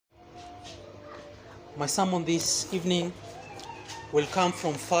My sermon this evening will come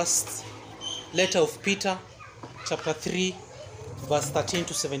from first letter of Peter, chapter 3, verse 13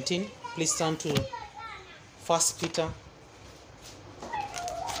 to 17. Please turn to First Peter.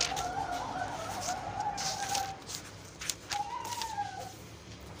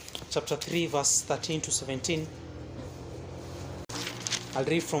 Chapter 3, verse 13 to 17. I'll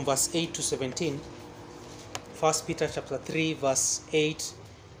read from verse 8 to 17. First Peter chapter 3, verse 8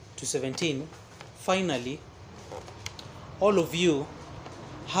 to 17. Finally, all of you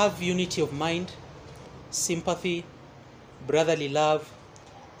have unity of mind, sympathy, brotherly love,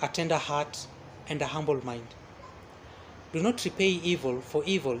 a tender heart, and a humble mind. Do not repay evil for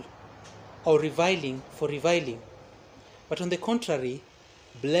evil, or reviling for reviling, but on the contrary,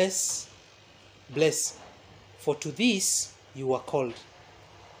 bless, for to this you are called,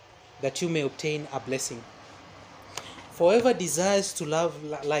 that you may obtain a blessing. For whoever desires to love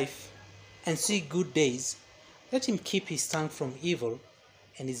life and see good days, let him keep his tongue from evil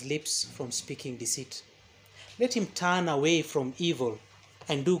and his lips from speaking deceit. Let him turn away from evil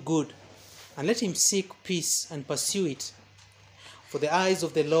and do good, and let him seek peace and pursue it. For the eyes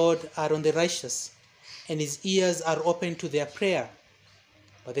of the Lord are on the righteous, and his ears are open to their prayer.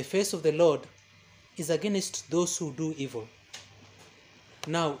 But the face of the Lord is against those who do evil.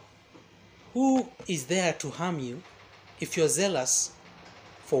 Now, who is there to harm you if you are zealous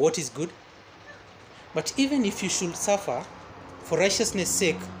for what is good? But even if you should suffer for righteousness'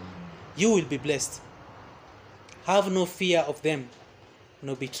 sake, you will be blessed. Have no fear of them,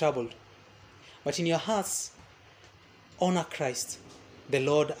 nor be troubled. But in your hearts, honor Christ, the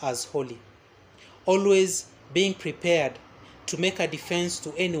Lord, as holy, always being prepared to make a defense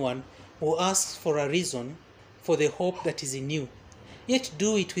to anyone who asks for a reason for the hope that is in you. Yet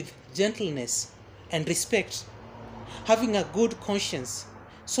do it with gentleness and respect, having a good conscience,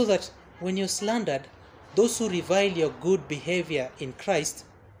 so that when you're slandered, those who revile your good behavior in Christ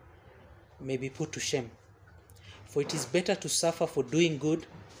may be put to shame. For it is better to suffer for doing good,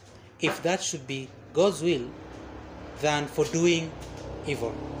 if that should be God's will, than for doing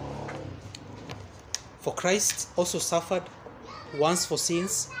evil. For Christ also suffered once for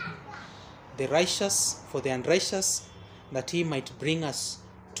sins, the righteous for the unrighteous, that he might bring us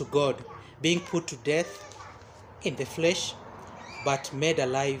to God, being put to death in the flesh, but made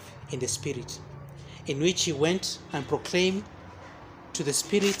alive in the spirit, in which he went and proclaimed to the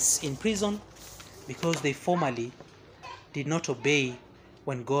spirits in prison, because they formerly did not obey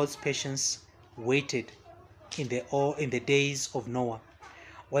when God's patience waited in the days of Noah,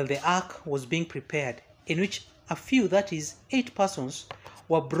 while the ark was being prepared, in which a few, that is, 8 persons,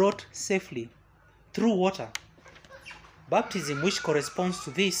 were brought safely through water. Baptism, which corresponds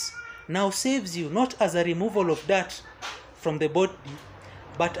to this, now saves you, not as a removal of dirt from the body,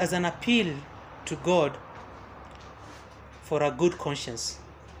 but as an appeal to God for a good conscience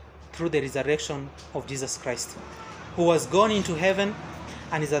through the resurrection of Jesus Christ, who was gone into heaven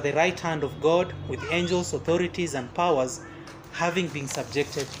and is at the right hand of God, with angels, authorities, and powers having been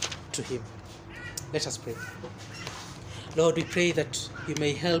subjected to him. Let us pray. Lord, we pray that you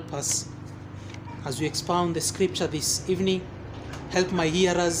may help us as we expound the scripture this evening. Help my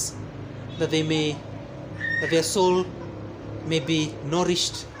hearers that their soul may be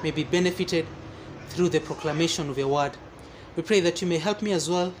nourished, may be benefited through the proclamation of your word. We pray that you may help me as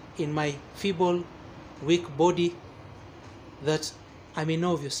well in my feeble, weak body, that I may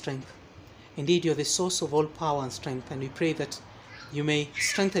know of your strength. Indeed, you are the source of all power and strength, and we pray that you may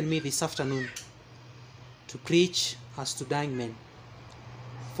strengthen me this afternoon to preach as to dying men.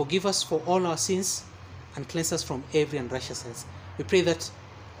 Forgive us for all our sins and cleanse us from every unrighteousness. We pray that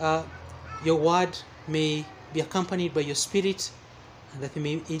your word may be accompanied by your spirit, and that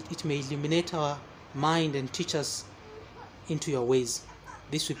it may illuminate our mind and teach us into your ways.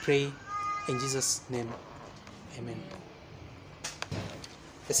 This we pray in Jesus' name. Amen.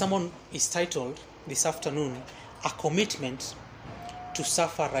 The sermon is titled this afternoon, A Commitment to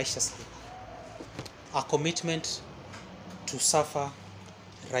Suffer Righteously. A commitment to suffer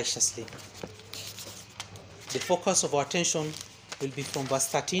righteously. The focus of our attention will be from verse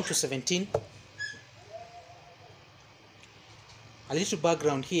 13 to 17. A little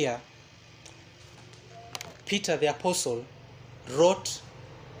background here. Peter the apostle wrote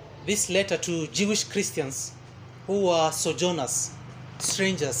this letter to Jewish Christians who were sojourners,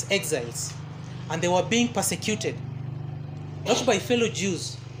 strangers, exiles, and they were being persecuted, not by fellow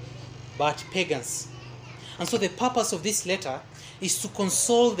Jews, but pagans. And so the purpose of this letter is to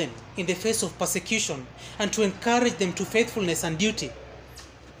console them in the face of persecution and to encourage them to faithfulness and duty.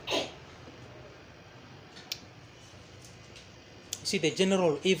 See, the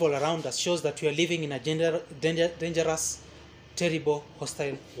general evil around us shows that we are living in a dangerous, terrible,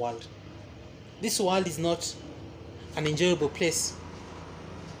 hostile world. This world is not an enjoyable place.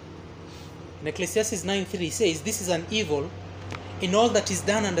 In Ecclesiastes 9:3 says, this is an evil in all that is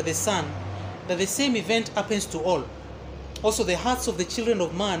done under the sun, that the same event happens to all. Also, the hearts of the children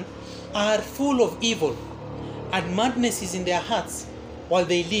of man are full of evil, and madness is in their hearts while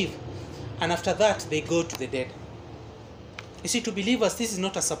they live, and after that they go to the dead. You see, to believers, this is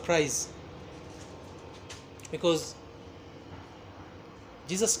not a surprise, because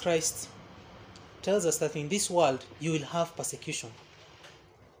Jesus Christ tells us that in this world you will have persecution.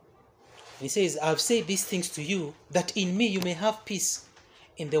 And he says, I've said these things to you, that in me you may have peace.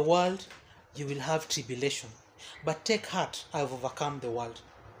 In the world you will have tribulation. But take heart, I have overcome the world.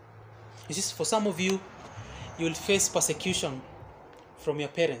 You see, for some of you, you will face persecution from your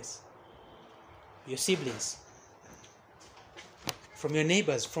parents, your siblings, from your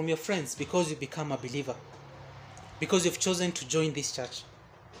neighbors, from your friends, because you become a believer, because you've chosen to join this church.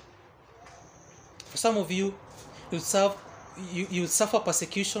 For some of you, you'll suffer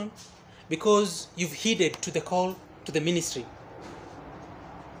persecution because you've heeded to the call to the ministry.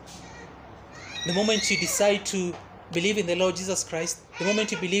 The moment you decide to believe in the Lord Jesus Christ, the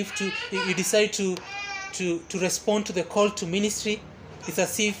moment you decide to respond to the call to ministry, it's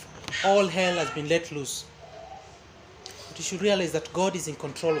as if all hell has been let loose. But you should realize that God is in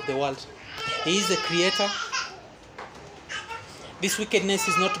control of the world. He is the creator. This wickedness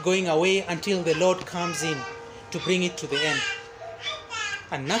is not going away until the Lord comes in to bring it to the end.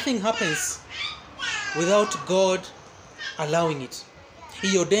 And nothing happens without God allowing it.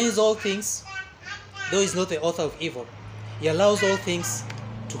 He ordains all things, though he is not the author of evil. He allows all things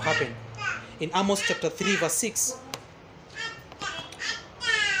to happen. In Amos chapter 3 verse 6,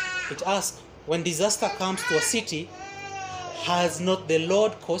 it asks, when disaster comes to a city, has not the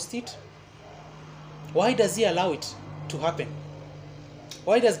Lord caused it? Why does he allow it to happen?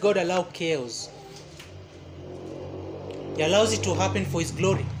 Why does God allow chaos? He allows it to happen for his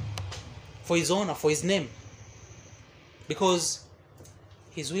glory, for his honor, for his name. Because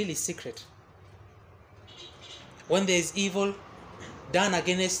his will is secret. When there is evil done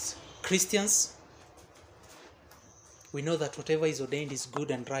against Christians, we know that whatever is ordained is good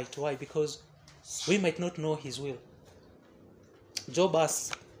and right. Why? Because we might not know his will. Job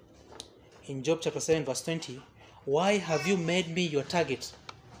asks in Job chapter 7 verse 20, why have you made me your target?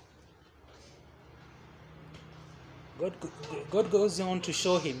 God goes on to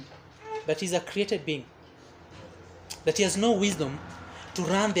show him that he's a created being, that he has no wisdom to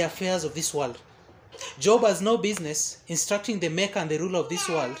run the affairs of this world. Job has no business instructing the maker and the ruler of this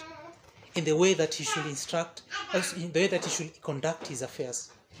world in the way that he should in the way that he should conduct his affairs.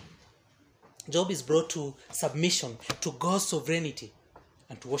 Job is brought to submission to God's sovereignty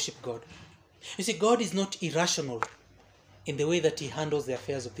and to worship God. You see, God is not irrational in the way that he handles the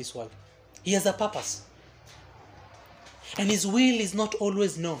affairs of this world. He has a purpose. And his will is not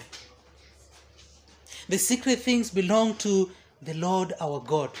always known. The secret things belong to the Lord our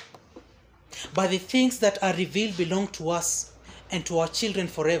God. But the things that are revealed belong to us and to our children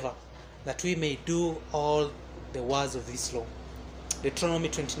forever, that we may do all the words of this law. Deuteronomy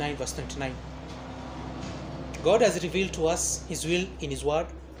 29 verse 29. God has revealed to us his will in his word,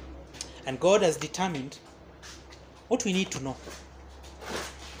 and God has determined what we need to know.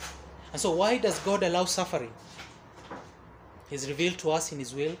 And so why does God allow suffering? He's revealed to us in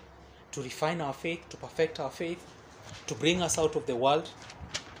his will to refine our faith, to perfect our faith, to bring us out of the world.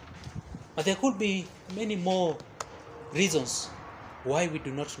 But there could be many more reasons why we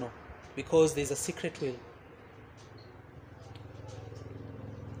do not know, because there's a secret will.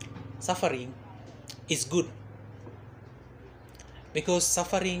 Suffering is good, because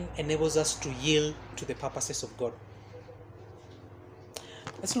suffering enables us to yield to the purposes of God.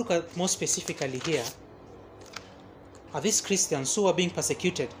 Let's look at more specifically here at these Christians who are being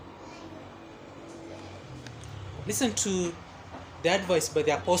persecuted. Listen to the advice by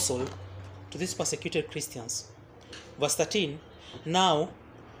the apostle to these persecuted Christians. Verse 13, now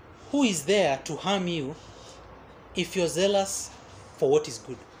who is there to harm you if you're zealous for what is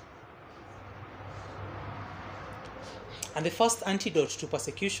good? And the first antidote to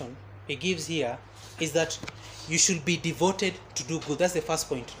persecution he gives here is that you should be devoted to do good. That's the first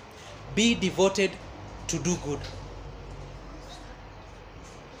point. Be devoted to do good.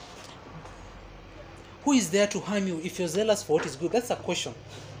 Who is there to harm you if you're zealous for what is good? That's a question.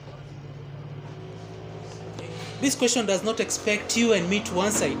 This question does not expect you and me to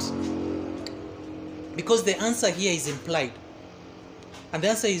answer it, because the answer here is implied. And the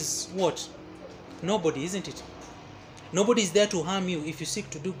answer is what? Nobody, isn't it? Nobody is there to harm you if you seek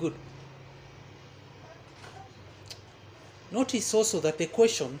to do good. Notice also that the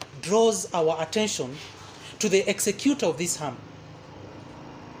question draws our attention to the executor of this harm.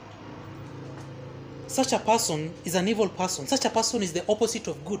 Such a person is an evil person. Such a person is the opposite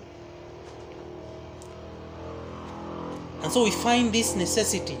of good. And so we find this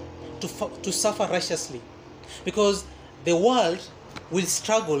necessity to suffer righteously, because the world will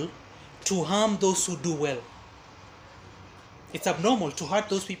struggle to harm those who do well. It's abnormal to hurt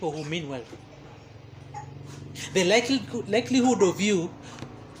those people who mean well. The likelihood of you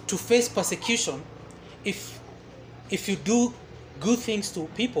to face persecution if you do good things to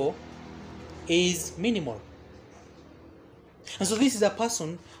people is minimal. And so this is a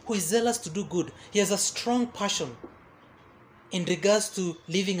person who is zealous to do good. He has a strong passion in regards to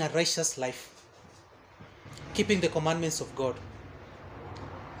living a righteous life, keeping the commandments of God.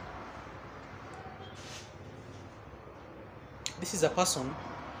 This is a person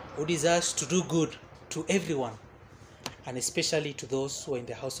who desires to do good to everyone, and especially to those who are in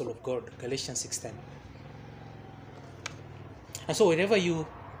the household of God. Galatians 6:10. And so wherever you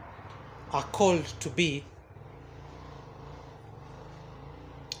are called to be,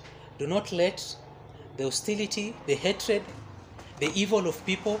 do not let the hostility, the hatred, the evil of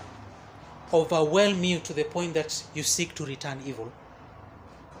people overwhelm you to the point that you seek to return evil.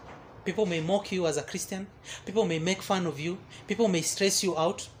 People may mock you as a Christian. People may make fun of you. People may stress you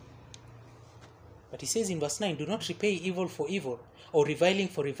out. But he says in verse 9, do not repay evil for evil or reviling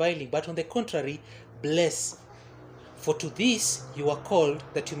for reviling, but on the contrary, bless. For to this you are called,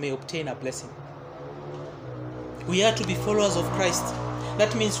 that you may obtain a blessing. We are to be followers of Christ.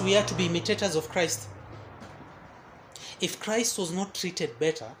 That means we are to be imitators of Christ. If Christ was not treated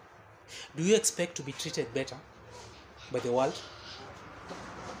better, do you expect to be treated better by the world?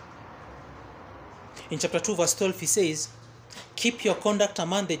 In chapter 2 verse 12 he says, keep your conduct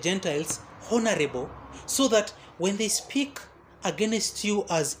among the Gentiles honorable, so that when they speak against you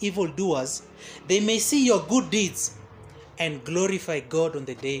as evildoers, they may see your good deeds and glorify God on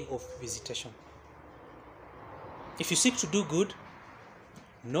the day of visitation. If you seek to do good,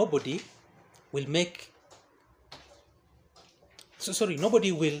 nobody will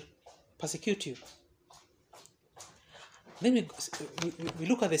persecute you. Then we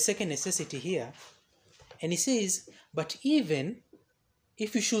look at the second necessity here, and he says, but even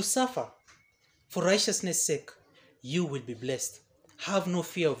if you should suffer for righteousness' sake, you will be blessed. Have no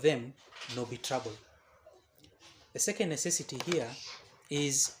fear of them, nor be troubled. The second necessity here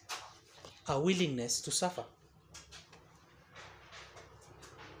is a willingness to suffer.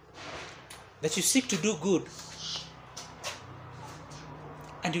 That you seek to do good,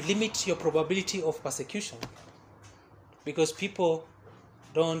 and you limit your probability of persecution, because people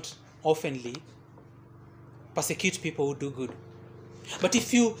don't oftenly persecute people who do good. But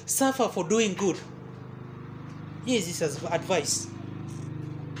if you suffer for doing good, here's this as advice,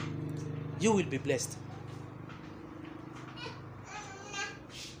 you will be blessed.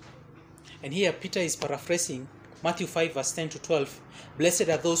 And here Peter is paraphrasing Matthew 5 verse 10 to 12. Blessed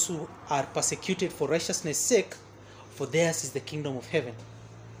are those who are persecuted for righteousness' sake, for theirs is the kingdom of heaven.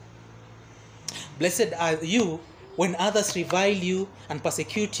 Blessed are you when others revile you and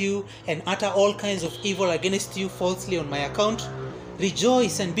persecute you and utter all kinds of evil against you falsely on my account.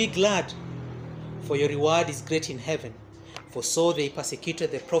 Rejoice and be glad, for your reward is great in heaven. For so they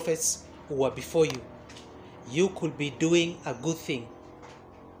persecuted the prophets who were before you. You could be doing a good thing.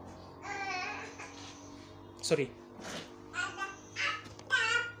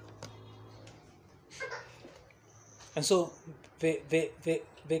 And so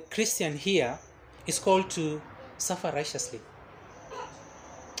the Christian here is called to suffer righteously.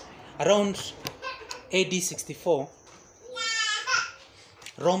 Around AD 64,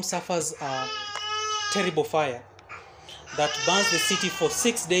 Rome suffers a terrible fire that burns the city for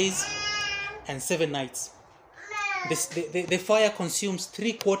 6 days and 7 nights. The fire consumes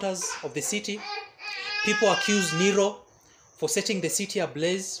 3/4 of the city. People accuse Nero for setting the city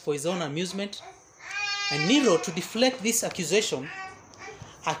ablaze for his own amusement. And Nero, to deflect this accusation,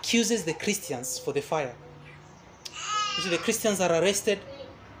 accuses the Christians for the fire. You see, the Christians are arrested,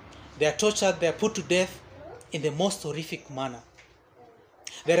 they are tortured, they are put to death in the most horrific manner.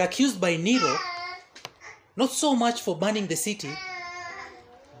 They are accused by Nero, not so much for burning the city,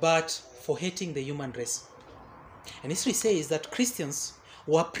 but for hating the human race. And history says that Christians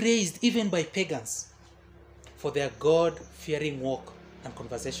were praised even by pagans for their God-fearing walk and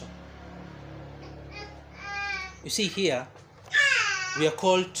conversation. You see here, we are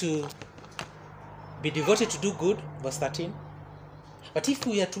called to be devoted to do good, verse 13. But if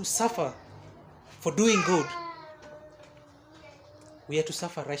we are to suffer for doing good, we are to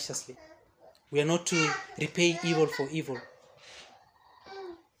suffer righteously. We are not to repay evil for evil.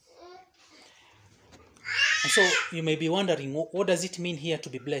 And so you may be wondering, what does it mean here to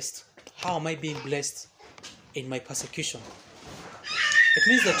be blessed? How am I being blessed in my persecution? It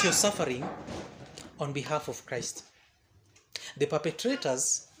means that you're suffering on behalf of Christ. The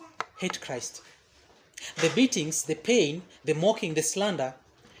perpetrators hate Christ. The beatings, the pain, the mocking, the slander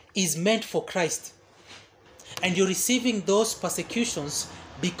is meant for Christ. And you're receiving those persecutions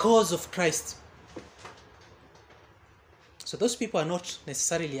because of Christ. So those people are not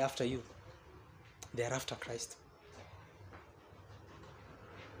necessarily after you. They are after Christ.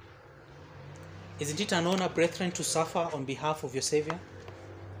 Isn't it an honor, brethren, to suffer on behalf of your Savior?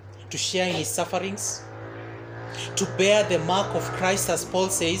 To share in his sufferings? To bear the mark of Christ, as Paul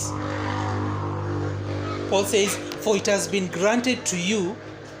says? Paul says, for it has been granted to you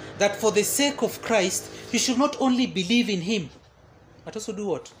that for the sake of Christ, you should not only believe in him, but also do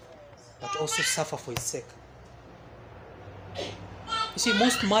what? But also suffer for his sake. You see,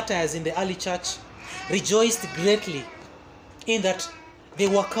 most martyrs in the early church rejoiced greatly in that they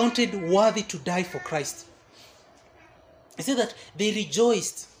were counted worthy to die for Christ. You see that they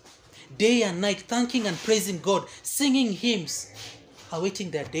rejoiced day and night, thanking and praising God, singing hymns,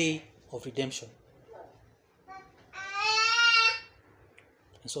 awaiting their day of redemption.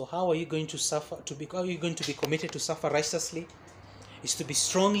 And so how are you going to suffer? How are you going to be committed to suffer righteously? Is to be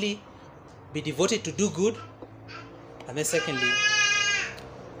strongly, be devoted to do good. And then secondly,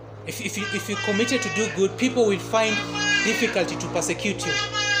 if you're committed to do good, people will find difficulty to persecute you.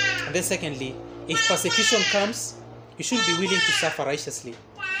 And then secondly, if persecution comes, you should be willing to suffer righteously.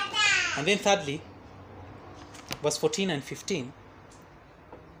 And then thirdly, verse 14 and 15,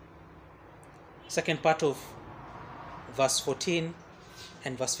 second part of verse 14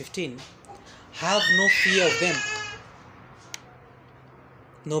 and verse 15, have no fear of them,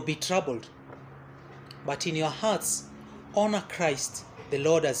 nor be troubled, but in your hearts honor Christ the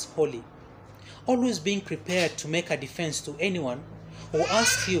Lord as holy, always being prepared to make a defense to anyone who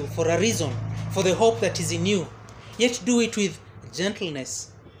asks you for a reason for the hope that is in you, yet do it with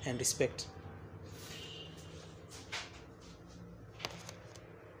gentleness and respect.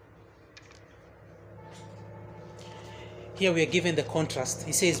 Here we are given the contrast.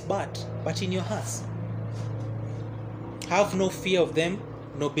 He says, but in your hearts. Have no fear of them,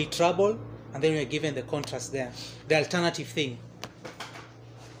 nor be troubled. And then we are given the contrast there, the alternative thing.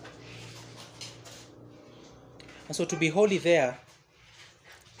 And so to be holy there,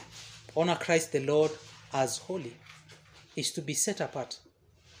 honor Christ the Lord as holy, is to be set apart.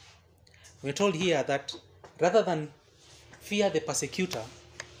 We're told here that rather than fear the persecutor,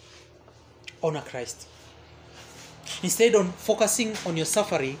 honor Christ. Instead of focusing on your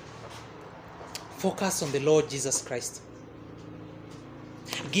suffering, focus on the Lord Jesus Christ.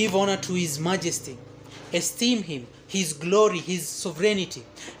 Give honor to his majesty. Esteem him, his glory, his sovereignty.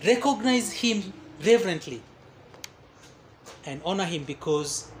 Recognize him reverently. And honor him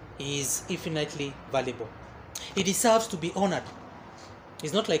because he is infinitely valuable. He deserves to be honored.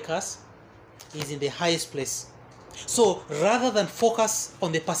 He's not like us. He's in the highest place. So rather than focus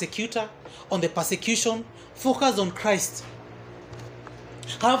on the persecutor, on the persecution, focus on Christ.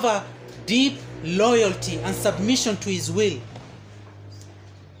 Have a deep loyalty and submission to his will,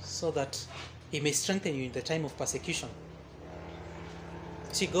 so that he may strengthen you in the time of persecution.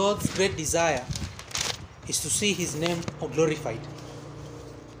 See, God's great desire is to see his name glorified.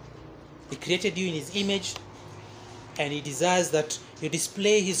 He created you in his image, and he desires that you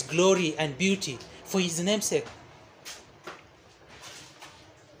display his glory and beauty for his name's sake.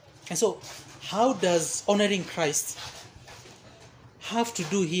 And so, how does honoring Christ have to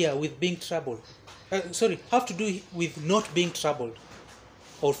do here with being troubled? Have to do with not being troubled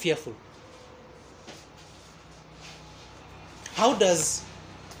or fearful? How does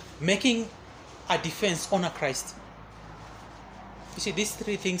making a defense honor Christ? You see, these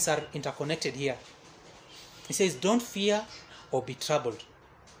three things are interconnected here. He says, don't fear or be troubled.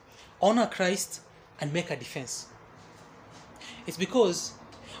 Honor Christ and make a defense. It's because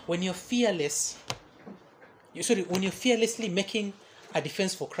when you're fearlessly making a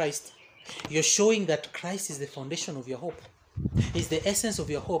defense for Christ, you're showing that Christ is the foundation of your hope. Is the essence of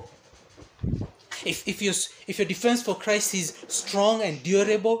your hope. If your defense for Christ is strong and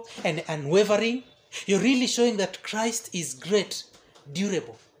durable and unwavering, you're really showing that Christ is great,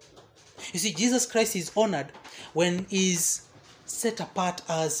 durable. You see, Jesus Christ is honored when he is set apart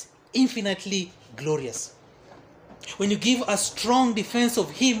as infinitely glorious. When you give a strong defense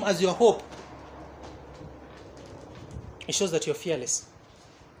of him as your hope, it shows that you're fearless.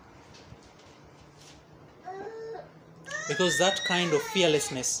 Because that kind of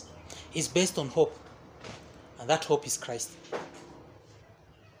fearlessness is based on hope. And that hope is Christ.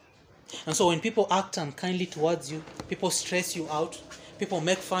 And so when people act unkindly towards you, people stress you out, people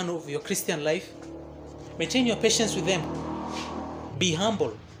make fun of your Christian life, maintain your patience with them. Be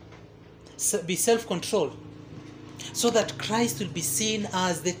humble. Be self-controlled. So that Christ will be seen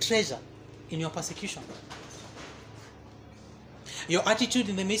as the treasure in your persecution. Your attitude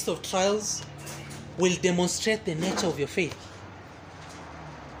in the midst of trials will demonstrate the nature of your faith.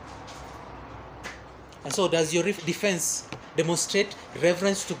 And so does your defense demonstrate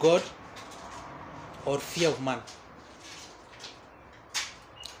reverence to God or fear of man?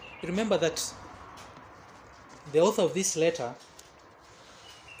 Remember that the author of this letter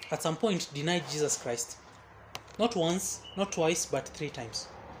at some point denied Jesus Christ. Not once, not twice, but 3 times.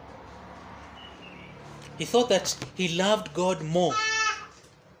 He thought that he loved God more.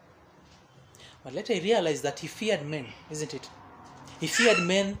 But later he realized that he feared men, isn't it? He feared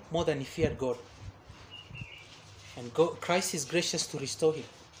men more than he feared God. And Christ is gracious to restore him.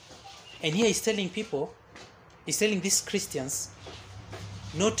 And here he's telling people, he's telling these Christians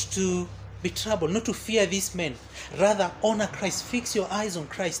not to be troubled, not to fear these men. Rather, honor Christ. Fix your eyes on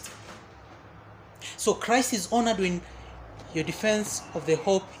Christ. So Christ is honored when your defense of the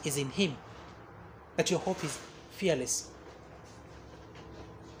hope is in him. That your hope is fearless.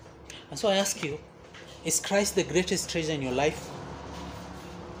 And so I ask you, is Christ the greatest treasure in your life?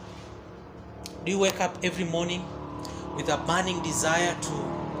 Do you wake up every morning with a burning desire to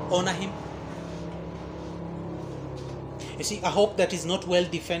honor him? You see, a hope that is not well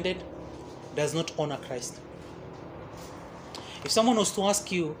defended does not honor Christ. If someone was to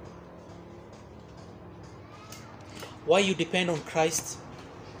ask you why you depend on Christ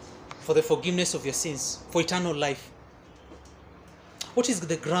for the forgiveness of your sins, for eternal life, what is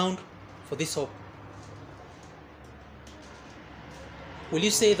the ground for this hope? Will you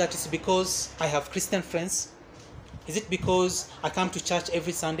say that it's because I have Christian friends? Is it because I come to church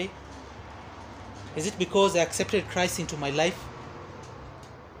every Sunday? Is it because I accepted Christ into my life?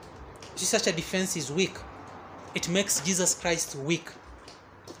 See, such a defense is weak. It makes Jesus Christ weak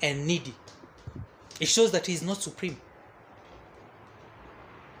and needy. It shows that he is not supreme.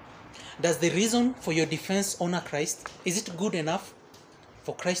 Does the reason for your defense honor Christ? Is it good enough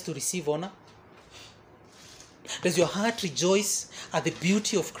for Christ to receive honor? Does your heart rejoice at the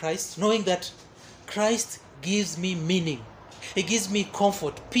beauty of Christ, knowing that Christ gives me meaning? He gives me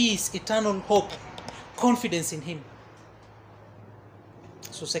comfort, peace, eternal hope, confidence in him.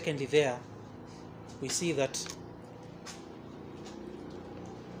 So secondly, there we see that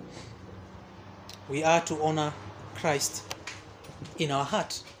we are to honor Christ in our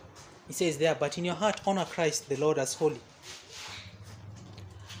heart. He says there, but in your heart honor Christ the Lord as holy.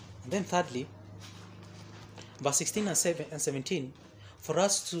 And then thirdly, verse 16 and 17, for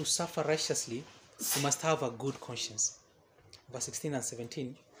us to suffer righteously, we must have a good conscience. Verse 16 and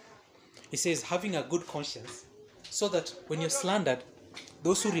 17, he says, having a good conscience, so that when you're slandered,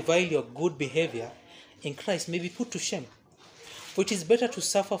 those who revile your good behavior in Christ may be put to shame. For it is better to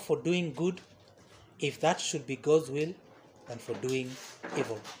suffer for doing good, if that should be God's will, than for doing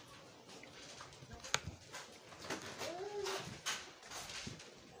evil.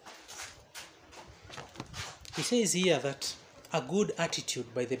 He says here that a good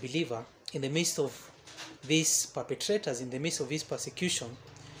attitude by the believer in the midst of these perpetrators, in the midst of this persecution,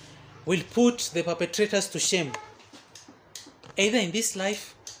 will put the perpetrators to shame, either in this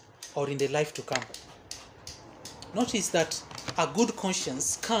life or in the life to come. Notice that a good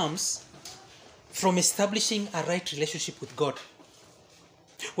conscience comes from establishing a right relationship with God.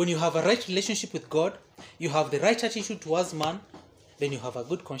 When you have a right relationship with God, you have the right attitude towards man, then you have a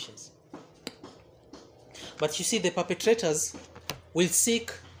good conscience. But you see, the perpetrators will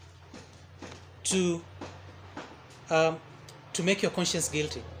seek to make your conscience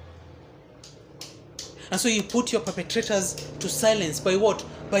guilty. And so you put your perpetrators to silence by what?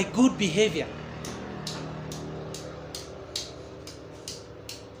 By good behavior.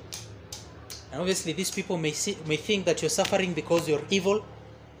 And obviously these people may think that you're suffering because you're evil.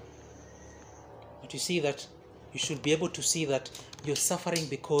 But you see that you should be able to see that you're suffering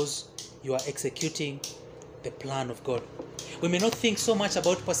because you are executing the plan of God. We may not think so much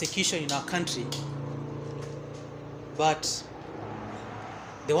about persecution in our country, but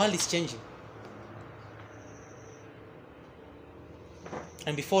the world is changing.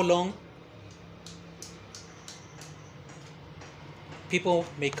 And before long, people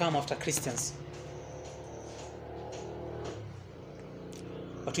may come after Christians.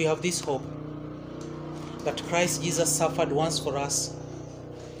 But we have this hope that Christ Jesus suffered once for us,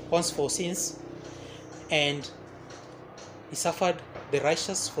 once for sins, and He suffered the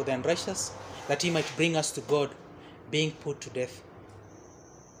righteous for the unrighteous, that he might bring us to God, being put to death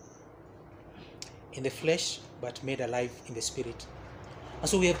in the flesh, but made alive in the spirit. And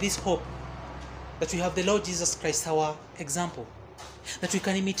so we have this hope that we have the Lord Jesus Christ, our example, that we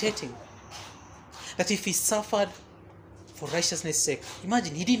can imitate him. That if he suffered for righteousness' sake,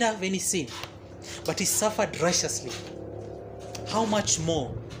 imagine, he didn't have any sin, but he suffered righteously. How much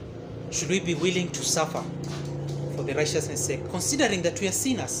more should we be willing to suffer for the righteousness' sake, considering that we are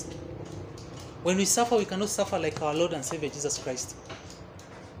sinners? When we suffer, we cannot suffer like our Lord and Savior Jesus Christ.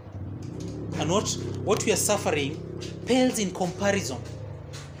 And what we are suffering pales in comparison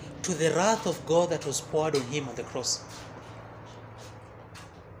to the wrath of God that was poured on him on the cross.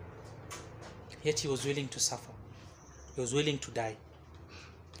 Yet he was willing to suffer. He was willing to die.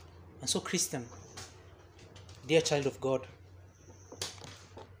 And so, Christian, dear child of God,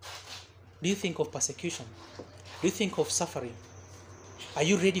 do you think of persecution? Do you think of suffering? Are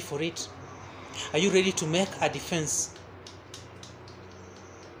you ready for it? Are you ready to make a defense?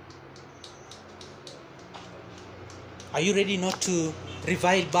 Are you ready not to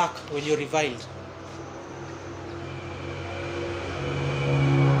revile back when you're reviled?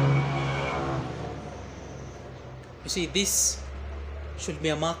 You see, this should be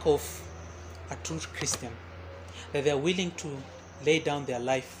a mark of a true Christian, that they are willing to lay down their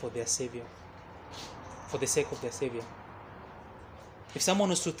life for their Savior, for the sake of their Savior. If someone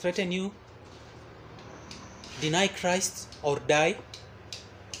was to threaten you, deny Christ or die,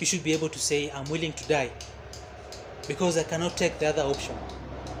 you should be able to say, I'm willing to die because I cannot take the other option.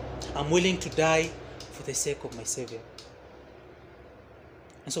 I'm willing to die for the sake of my Savior.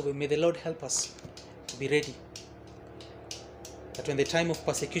 And so may the Lord help us to be ready, that when the time of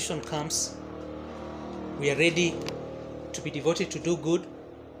persecution comes, we are ready to be devoted to do good.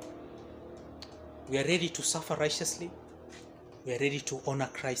 We are ready to suffer righteously. We are ready to honor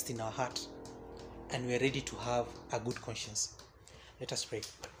Christ in our heart. And we are ready to have a good conscience. Let us pray.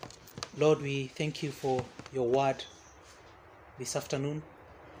 Lord, we thank you for your word this afternoon.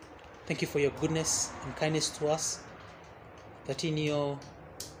 Thank you for your goodness and kindness to us, that in your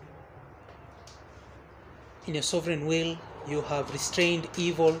sovereign will, you have restrained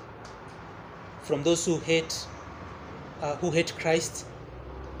evil from those who hate Christ,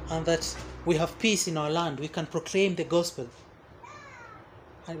 and that we have peace in our land. We can proclaim the gospel.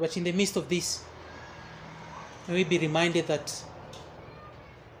 But in the midst of this, may we be reminded that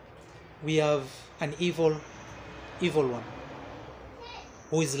we have an evil one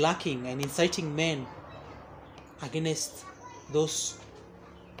who is lacking and inciting men against those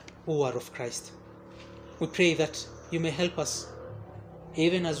who are of Christ. We pray that you may help us,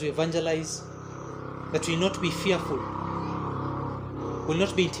 even as we evangelize, that we will not be fearful, will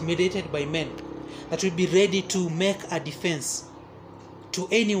not be intimidated by men, that we will be ready to make a defense to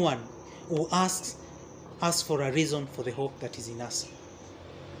anyone who asks us for a reason for the hope that is in us.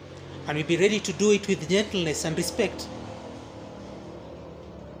 And we'll be ready to do it with gentleness and respect.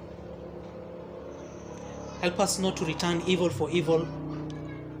 Help us not to return evil for evil.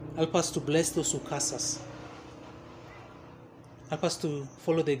 Help us to bless those who curse us. Help us to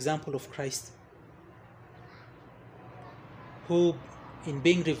follow the example of Christ, who in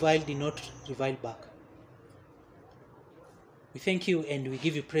being reviled did not revile back. We thank you and we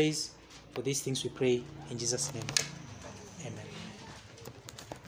give you praise for these things, we pray in Jesus' name.